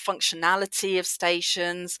lighting, the functionality of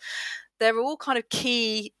stations. They're all kind of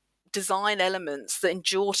key design elements that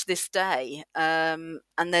endure to this day, and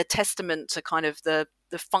they're testament to kind of the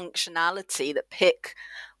functionality that Pick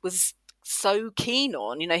was so keen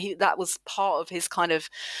on. That was part of his kind of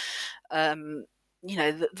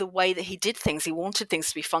the way that he did things. He wanted things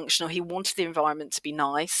to be functional. He wanted the environment to be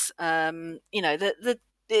nice. The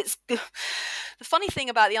funny thing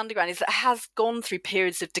about the underground is that it has gone through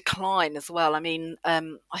periods of decline as well. I mean,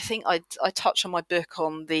 I think I touched on my book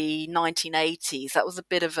on the 1980s. That was a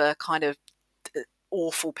bit of a kind of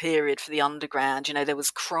awful period for the underground. There was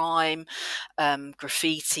crime,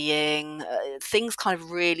 graffitiing, things kind of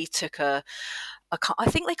really took I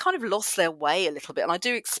think they kind of lost their way a little bit. And I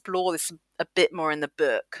do explore this a bit more in the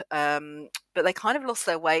book, but they kind of lost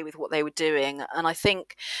their way with what they were doing. And I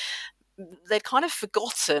think they'd kind of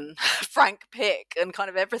forgotten Frank Pick and kind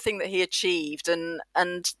of everything that he achieved, and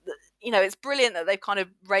it's brilliant that they've kind of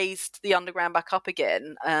raised the underground back up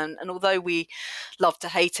again. And although we love to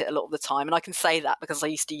hate it a lot of the time, and I can say that because I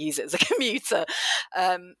used to use it as a commuter,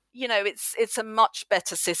 it's a much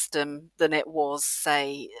better system than it was,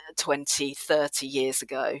 say, 20, 30 years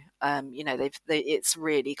ago. It's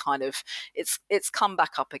really kind of, it's come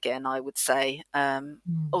back up again, I would say.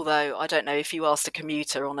 Although I don't know, if you asked a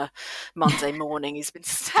commuter on a Monday morning who's been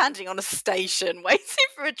standing on a station waiting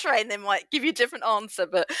for a train, they might give you a different answer.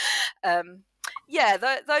 But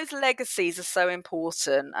those legacies are so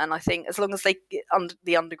important, and I think as long as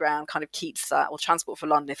the underground kind of keeps that, or Transport for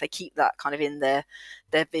London, if they keep that kind of in their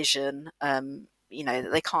vision,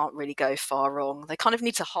 they can't really go far wrong. They kind of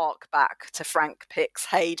need to hark back to Frank Pick's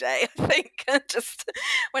heyday, I think. Just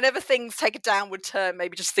whenever things take a downward turn,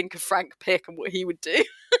 maybe just think of Frank Pick and what he would do.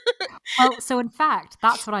 Well, so in fact,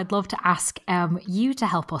 that's what I'd love to ask you to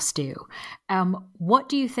help us do. What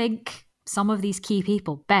do you think some of these key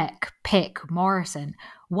people, Beck, Pick, Morrison,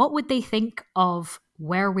 what would they think of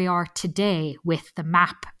where we are today with the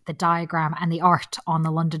map, the diagram, and the art on the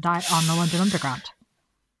London Underground?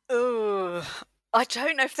 Oh, I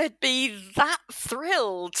don't know if they'd be that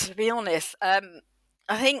thrilled, to be honest. I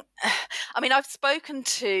think, I mean, I've spoken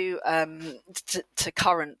to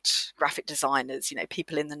current graphic designers,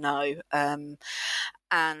 people in the know, and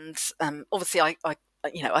obviously I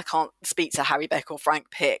can't speak to Harry Beck or Frank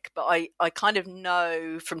Pick, but I kind of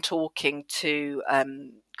know from talking to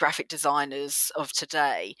graphic designers of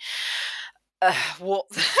today what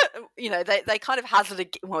they kind of hazard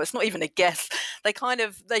it's not even a guess. They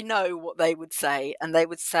know what they would say, and they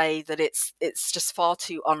would say that it's just far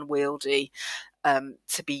too unwieldy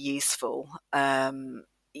to be useful.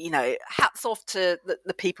 Hats off to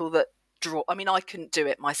the people that draw. I mean, I couldn't do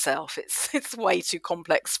it myself. It's way too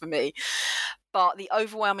complex for me. But the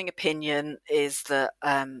overwhelming opinion is that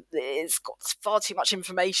it's got far too much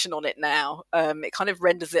information on it now. It kind of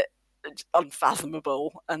renders it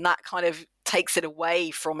unfathomable, and that kind of takes it away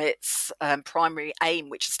from its primary aim,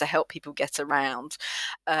 which is to help people get around.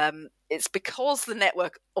 It's because the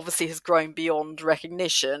network obviously has grown beyond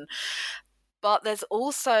recognition, but there's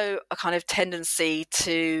also a kind of tendency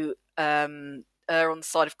to err on the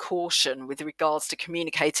side of caution with regards to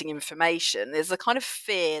communicating information. There's a kind of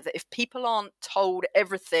fear that if people aren't told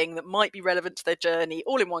everything that might be relevant to their journey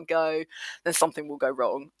all in one go, then something will go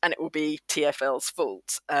wrong and it will be TfL's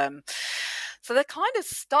fault. So they're kind of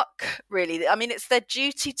stuck, really. I mean, it's their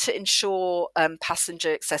duty to ensure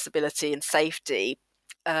passenger accessibility and safety,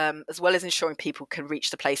 as well as ensuring people can reach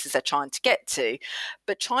the places they're trying to get to.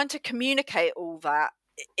 But trying to communicate all that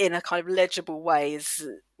in a kind of legible way is,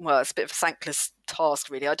 well, it's a bit of a thankless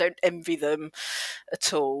task, really. I don't envy them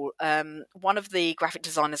at all. One of the graphic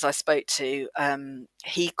designers I spoke to,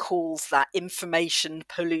 he calls that information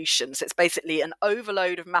pollution. So it's basically an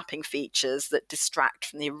overload of mapping features that distract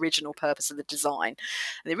from the original purpose of the design.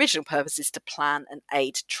 And the original purpose is to plan and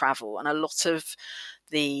aid travel. And a lot of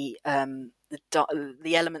the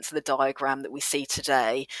elements of the diagram that we see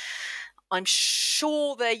today, I'm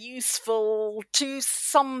sure they're useful to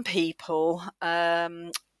some people,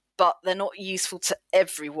 but they're not useful to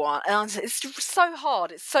everyone. And it's so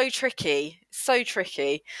hard. It's so tricky.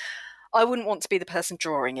 I wouldn't want to be the person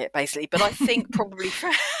drawing it, basically. But I think probably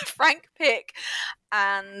Frank Pick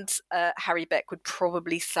and Harry Beck would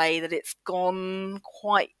probably say that it's gone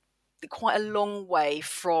quite a long way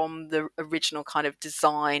from the original kind of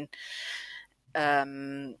design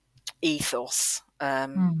ethos.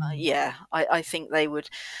 I think they would.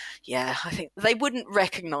 Yeah, I think they wouldn't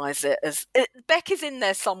recognise it as Beck is in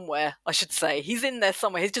there somewhere. I should say he's in there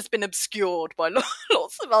somewhere. He's just been obscured by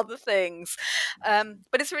lots of other things.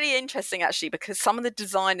 But it's really interesting actually, because some of the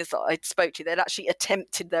designers that I spoke to, they'd actually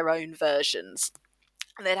attempted their own versions,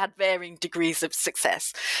 and they'd had varying degrees of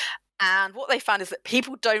success. And what they found is that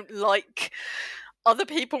people don't like other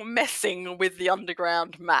people messing with the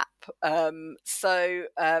underground map.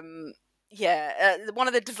 One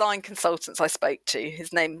of the design consultants I spoke to,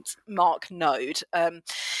 his name's Mark Node,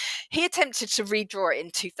 he attempted to redraw it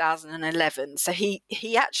in 2011. So he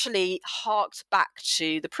actually harked back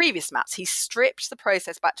to the previous maps. He stripped the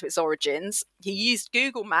process back to its origins. He used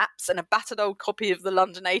Google Maps and a battered old copy of the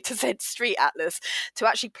London A to Z Street Atlas to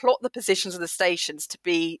actually plot the positions of the stations to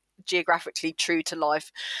be geographically true to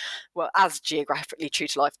life, well, as geographically true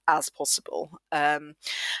to life as possible. And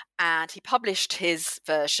he published his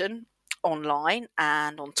version online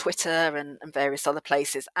and on Twitter and various other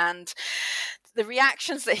places. And the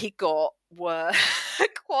reactions that he got were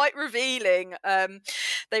quite revealing.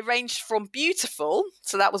 They ranged from beautiful,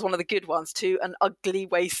 so that was one of the good ones, to an ugly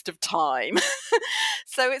waste of time.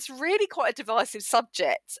 So it's really quite a divisive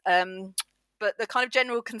subject. But the kind of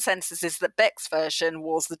general consensus is that Beck's version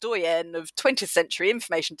was the doyen of 20th century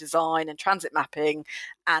information design and transit mapping,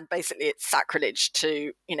 and basically it's sacrilege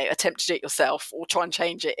to, attempt to do it yourself or try and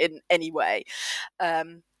change it in any way.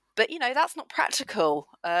 But, that's not practical.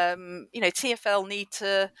 TfL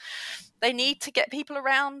need to get people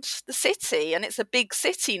around the city, and it's a big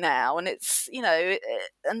city now, and it's,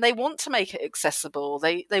 and they want to make it accessible.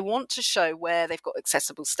 They want to show where they've got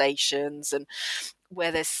accessible stations and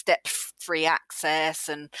where there's step-free access,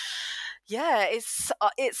 and it's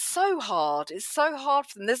so hard. It's so hard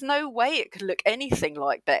for them. There's no way it could look anything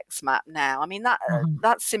like Beck's map now. I mean,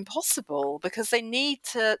 that's impossible, because they need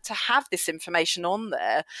to have this information on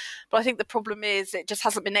there. But I think the problem is it just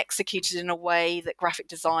hasn't been executed in a way that graphic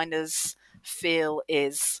designers feel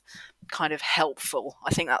is kind of helpful. I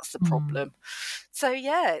think that's the problem. So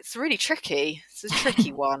it's really tricky. It's a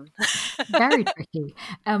tricky one. Very tricky.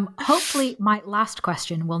 Hopefully my last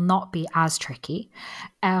question will not be as tricky.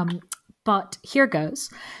 But here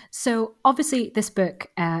goes. So obviously this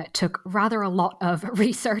book took rather a lot of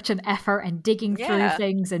research and effort and digging through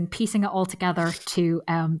things and piecing it all together to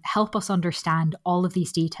help us understand all of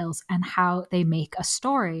these details and how they make a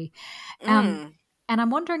story. And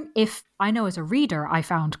I'm wondering if, I know as a reader, I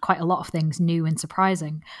found quite a lot of things new and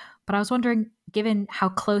surprising, but I was wondering, given how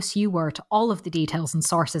close you were to all of the details and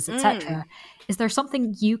sources, etc., is there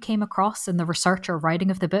something you came across in the research or writing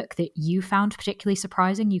of the book that you found particularly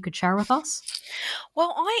surprising you could share with us?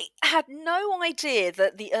 Well, I had no idea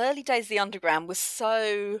that the early days of the Underground was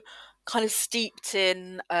so kind of steeped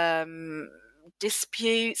in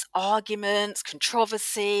disputes, arguments,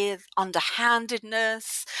 controversy,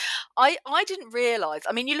 underhandedness. I didn't realise.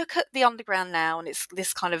 I mean, you look at the Underground now and it's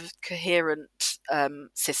this kind of coherent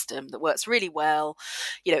system that works really well.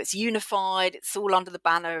 You know, it's unified, it's all under the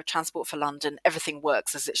banner of Transport for London, everything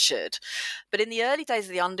works as it should. But in the early days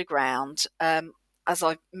of the Underground, as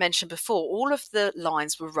I mentioned before, all of the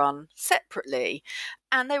lines were run separately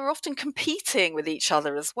and they were often competing with each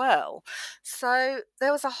other as well. So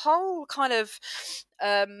there was a whole kind of,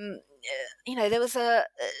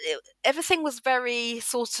 everything was very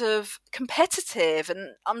sort of competitive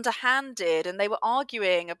and underhanded, and they were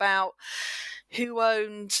arguing about who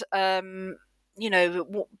owned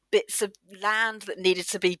what bits of land that needed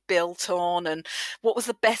to be built on and what was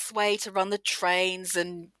the best way to run the trains,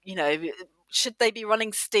 and should they be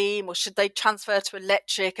running steam or should they transfer to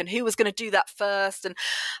electric, and who was going to do that first? And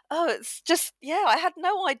it's just, I had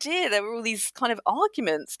no idea there were all these kind of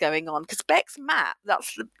arguments going on, because Beck's map,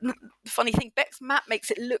 that's the funny thing, Beck's map makes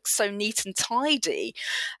it look so neat and tidy.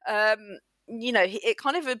 It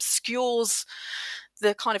kind of obscures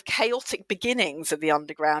the kind of chaotic beginnings of the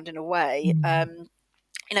Underground in a way.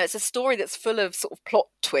 It's a story that's full of sort of plot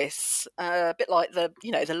twists, a bit like the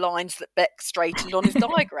lines that Beck straightened on his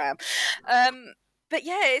diagram. But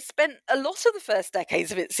it spent a lot of the first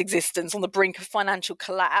decades of its existence on the brink of financial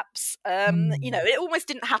collapse. It almost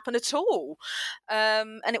didn't happen at all.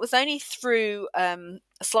 And it was only through a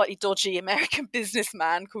slightly dodgy American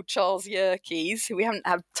businessman called Charles Yerkes, who we haven't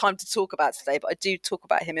had time to talk about today, but I do talk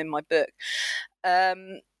about him in my book.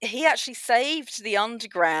 He actually saved the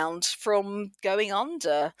Underground from going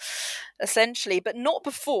under, essentially, but not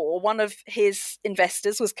before one of his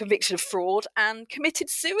investors was convicted of fraud and committed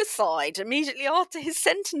suicide immediately after his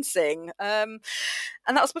sentencing. And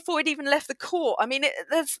that was before he'd even left the court. I mean,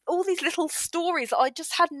 there's all these little stories. I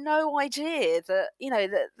just had no idea that,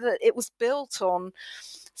 that it was built on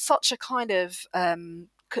such a kind of,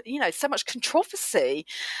 so much controversy.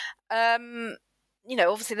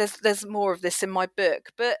 Obviously there's more of this in my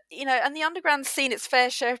book, but, and the Underground's seen its fair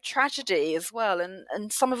share of tragedy as well.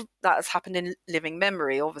 And some of that has happened in living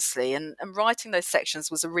memory, obviously. And writing those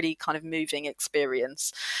sections was a really kind of moving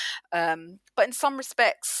experience. But in some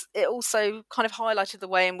respects, it also kind of highlighted the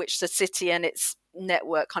way in which the city and its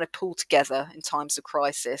network kind of pull together in times of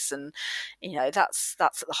crisis, and that's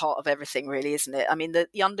at the heart of everything, really, isn't it? I mean,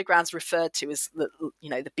 the Underground's referred to as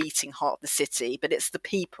the beating heart of the city, but it's the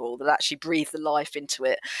people that actually breathe the life into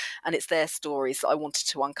it, and it's their stories that I wanted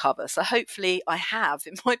to uncover. So hopefully I have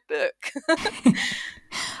in my book.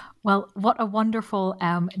 Well, what a wonderful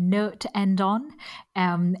note to end on.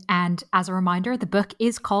 And as a reminder, the book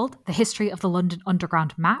is called The History of the London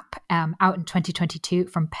Underground Map, out in 2022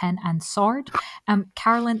 from Pen and Sword.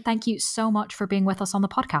 Carolyn, thank you so much for being with us on the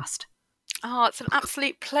podcast. Oh, it's an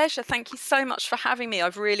absolute pleasure. Thank you so much for having me.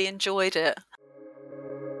 I've really enjoyed it.